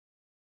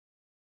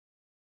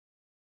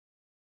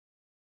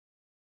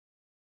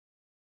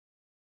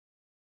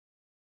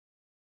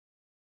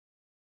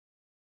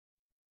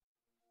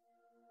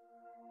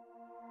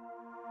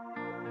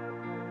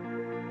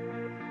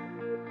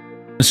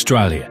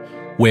Australia,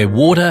 where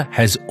water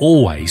has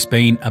always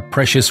been a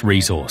precious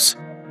resource.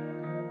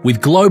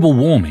 With global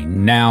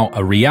warming now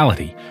a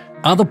reality,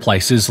 other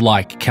places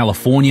like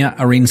California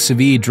are in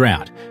severe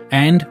drought,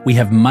 and we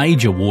have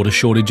major water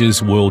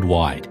shortages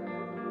worldwide.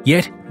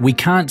 Yet, we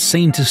can't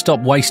seem to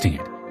stop wasting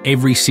it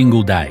every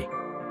single day.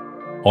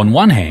 On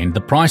one hand,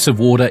 the price of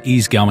water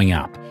is going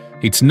up.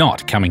 It's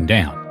not coming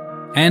down.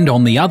 And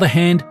on the other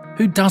hand,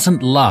 who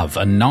doesn't love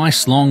a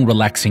nice long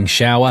relaxing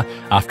shower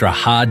after a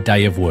hard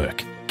day of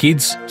work,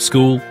 kids,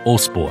 school or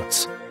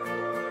sports?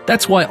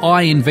 That's why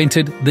I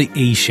invented the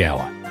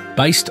e-shower,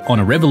 based on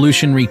a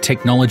revolutionary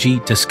technology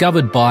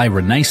discovered by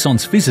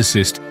Renaissance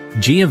physicist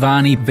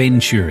Giovanni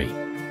Venturi.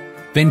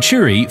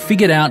 Venturi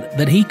figured out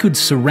that he could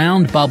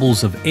surround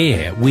bubbles of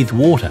air with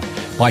water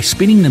by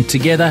spinning them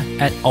together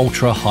at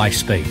ultra-high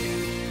speed.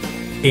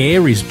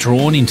 Air is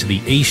drawn into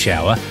the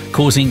e-shower,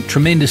 causing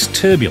tremendous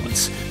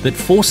turbulence that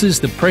forces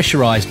the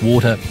pressurised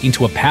water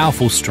into a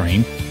powerful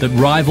stream that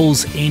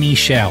rivals any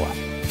shower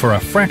for a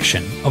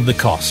fraction of the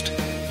cost.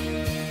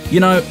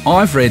 You know,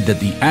 I've read that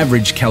the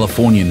average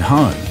Californian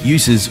home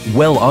uses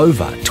well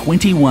over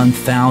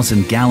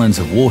 21,000 gallons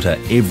of water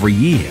every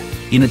year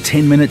in a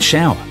 10-minute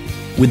shower.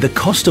 With the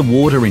cost of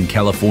water in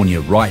California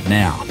right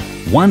now,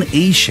 one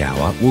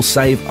e-shower will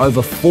save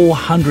over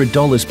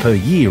 $400 per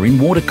year in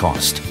water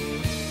cost.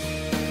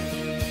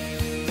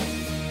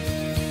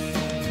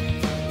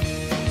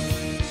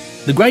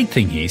 The great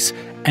thing is,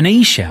 an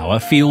e-shower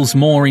feels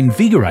more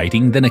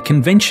invigorating than a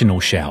conventional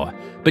shower,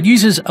 but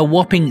uses a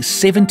whopping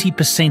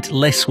 70%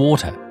 less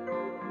water.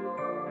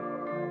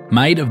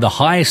 Made of the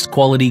highest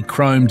quality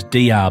chromed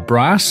DR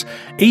brass,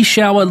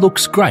 e-shower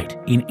looks great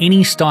in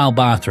any style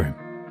bathroom.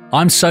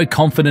 I'm so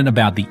confident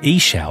about the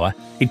e-shower,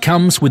 it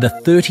comes with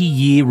a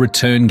 30-year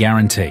return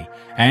guarantee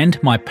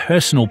and my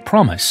personal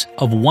promise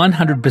of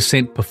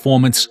 100%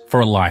 performance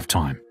for a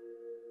lifetime.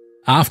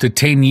 After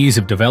 10 years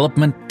of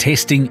development,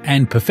 testing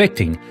and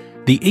perfecting,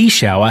 the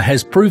e-shower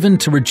has proven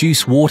to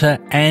reduce water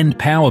and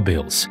power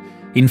bills.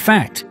 In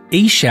fact,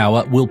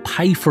 e-shower will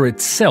pay for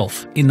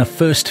itself in the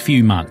first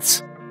few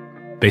months.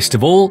 Best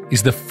of all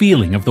is the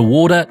feeling of the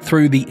water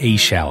through the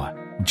e-shower.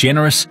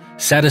 Generous,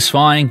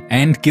 satisfying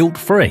and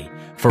guilt-free.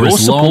 For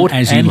as long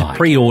as you like.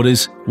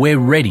 Pre-orders, we're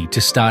ready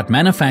to start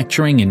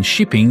manufacturing and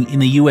shipping in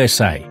the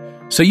USA,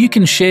 so you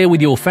can share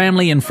with your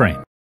family and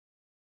friends.